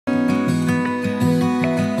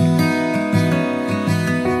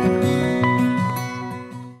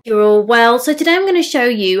you're all well. So today I'm going to show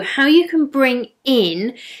you how you can bring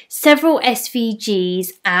in several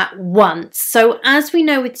SVGs at once. So as we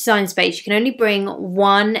know with Design Space, you can only bring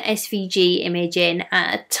one SVG image in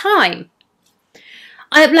at a time.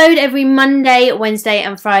 I upload every Monday, Wednesday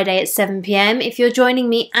and Friday at 7 PM. If you're joining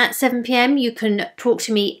me at 7 PM, you can talk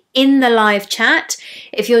to me in the live chat.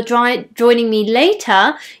 If you're joining me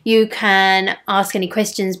later, you can ask any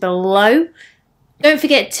questions below. Don't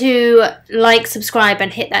forget to like, subscribe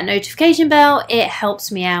and hit that notification bell. It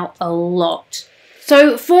helps me out a lot.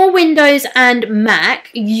 So for Windows and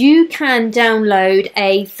Mac, you can download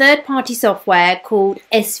a third-party software called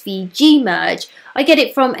SVG Merge. I get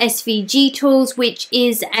it from SVG Tools, which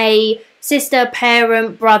is a sister,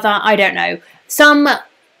 parent, brother, I don't know, some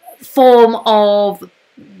form of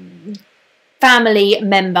family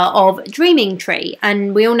member of Dreaming Tree.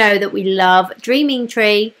 And we all know that we love Dreaming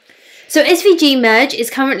Tree. So SVG Merge is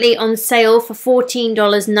currently on sale for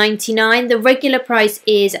 $14.99. The regular price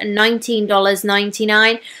is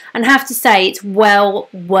 $19.99, and I have to say it's well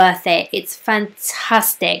worth it. It's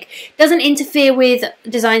fantastic. It doesn't interfere with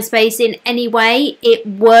Design Space in any way. It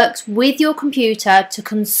works with your computer to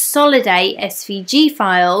consolidate SVG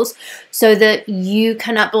files so that you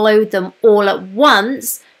can upload them all at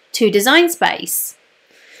once to Design Space.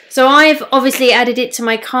 So I've obviously added it to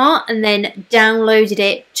my cart and then downloaded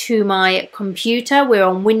it to my computer. We're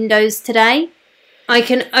on Windows today. I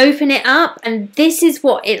can open it up and this is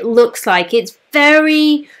what it looks like. It's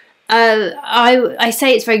very, I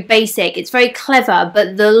say it's very basic. It's very clever,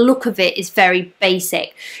 but the look of it is very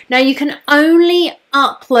basic. Now you can only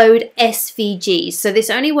upload SVGs. So this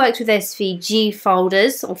only works with SVG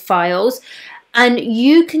folders or files. And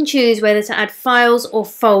you can choose whether to add files or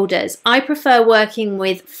folders. I prefer working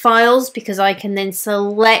with files because I can then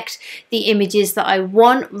select the images that I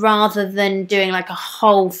want rather than doing like a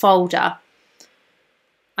whole folder.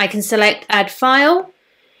 I can select add file.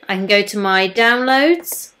 I can go to my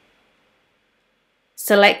downloads,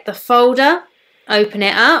 select the folder, open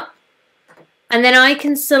it up, and then I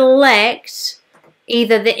can select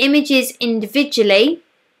either the images individually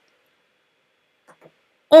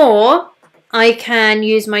or I can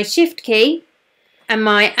use my shift key and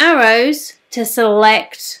my arrows to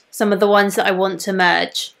select some of the ones that I want to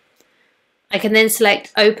merge. I can then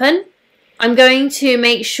select open. I'm going to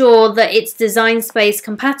make sure that it's Design Space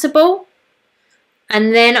compatible,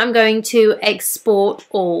 and then I'm going to export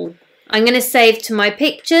all. I'm going to save to my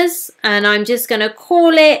pictures and I'm just going to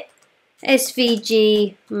call it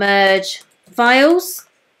SVG Merge Files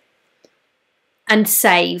and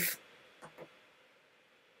save.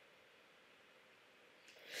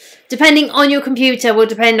 Depending on your computer will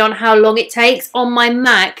depend on how long it takes. On my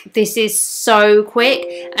Mac, this is so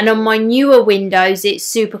quick, and on my newer Windows, it's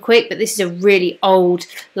super quick, but this is a really old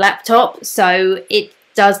laptop, so it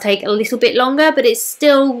does take a little bit longer, but it's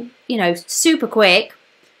still, you know, super quick.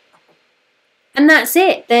 And that's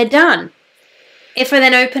it, they're done. If I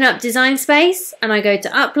then open up Design Space and I go to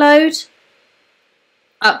upload,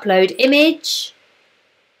 upload image,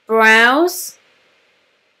 browse,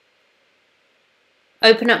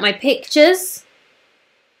 open up my pictures,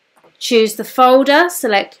 choose the folder,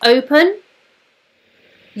 select open.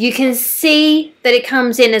 You can see that it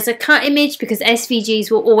comes in as a cut image because SVGs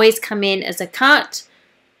will always come in as a cut.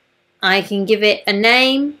 I can give it a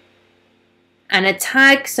name and a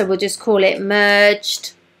tag, so we'll just call it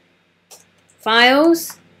merged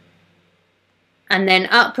files and then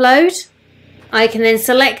upload. I can then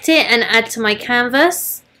select it and add to my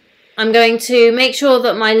canvas. I'm going to make sure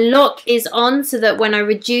that my lock is on so that when I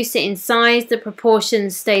reduce it in size, the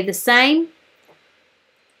proportions stay the same.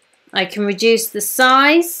 I can reduce the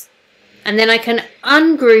size and then I can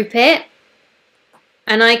ungroup it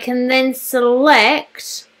and I can then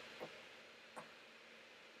select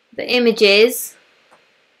the images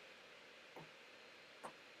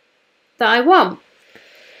that I want.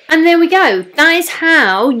 And there we go. That is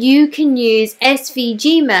how you can use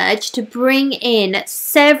SVG Merge to bring in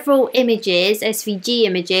several images, SVG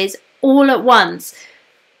images, all at once.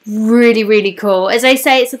 Really, really cool. As I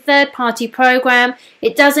say, it's a third-party program.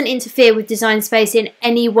 It doesn't interfere with Design Space in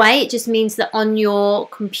any way. It just means that on your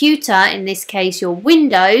computer, in this case your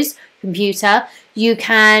Windows computer, you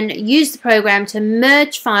can use the program to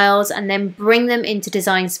merge files and then bring them into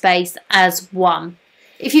Design Space as one.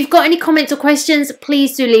 If you've got any comments or questions,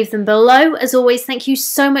 please do leave them below. As always, thank you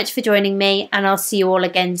so much for joining me, and I'll see you all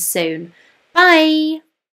again soon. Bye!